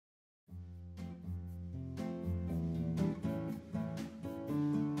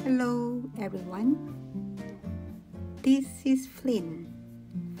Hello everyone, this is Flynn,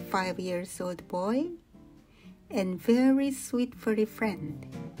 5 years old boy and very sweet furry friend.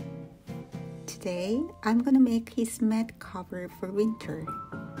 Today I'm gonna make his mat cover for winter.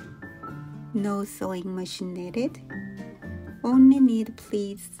 No sewing machine needed, only need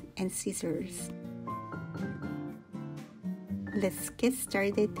fleece and scissors. Let's get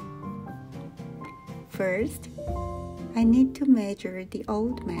started. First, I need to measure the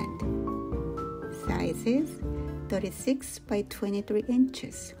old mat. Sizes 36 by 23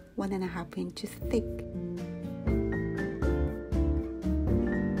 inches, 1.5 inches thick.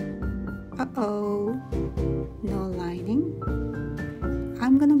 Uh-oh, no lining.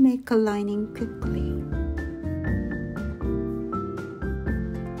 I'm gonna make a lining quickly.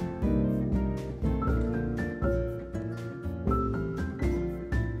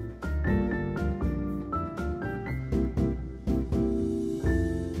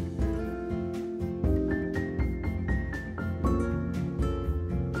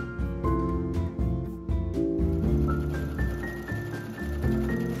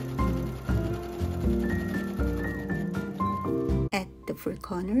 At the four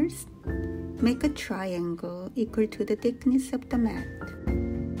corners, make a triangle equal to the thickness of the mat.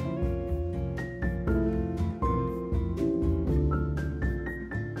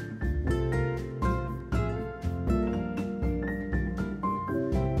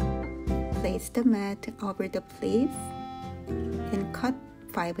 Place the mat over the fleece and cut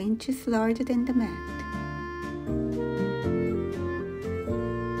 5 inches larger than the mat.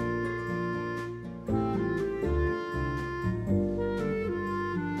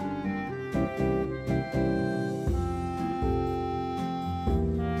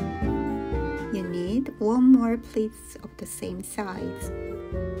 You need one more fleece of the same size.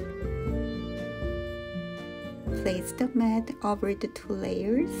 Place the mat over the 2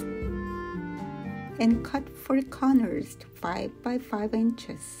 layers and cut for corners 5 by 5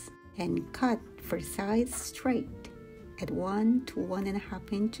 inches and cut for sides straight at 1 to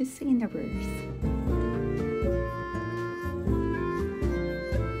 1.5 inches intervals.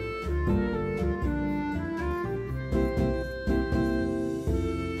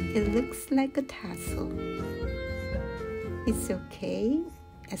 It looks like a tassel. It's okay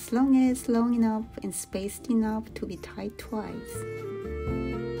as long as long enough and spaced enough to be tied twice.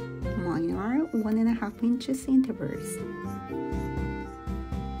 Mine are 1.5 inches intervals.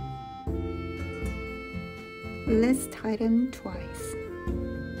 Let's tie them twice.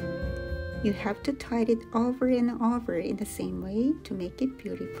 You have to tie it over and over in the same way to make it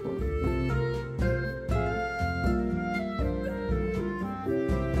beautiful.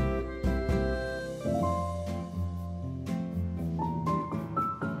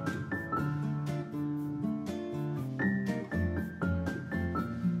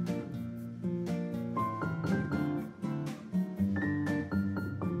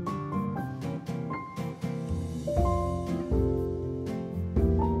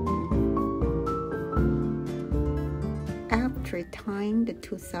 After tying the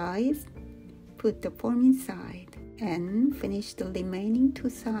 2 sides, put the form inside and finish the remaining 2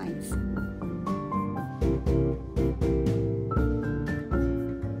 sides.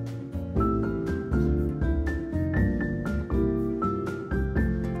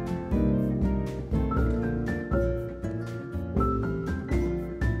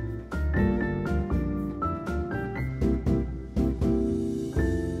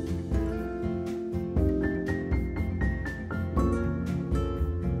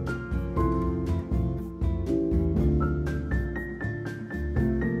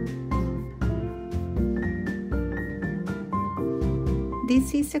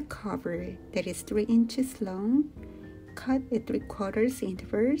 This is a cover that is 3 inches long, cut at 3/4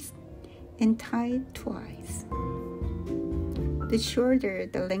 intervals, and tied twice. The shorter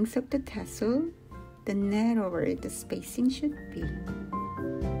the length of the tassel, the narrower the spacing should be.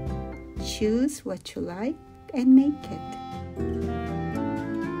 Choose what you like and make it.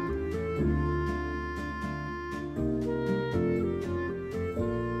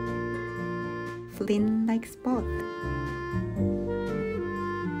 Flynn likes both.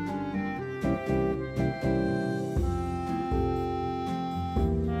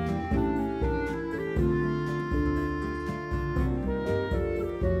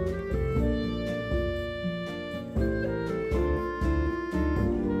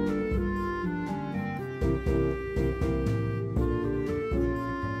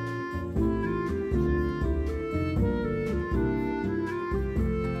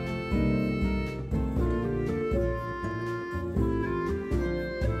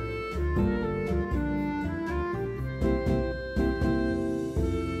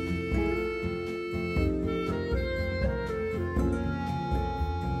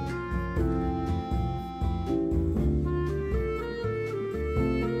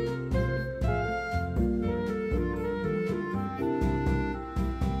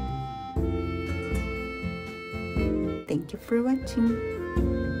 Thank you for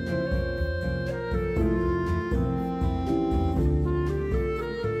watching.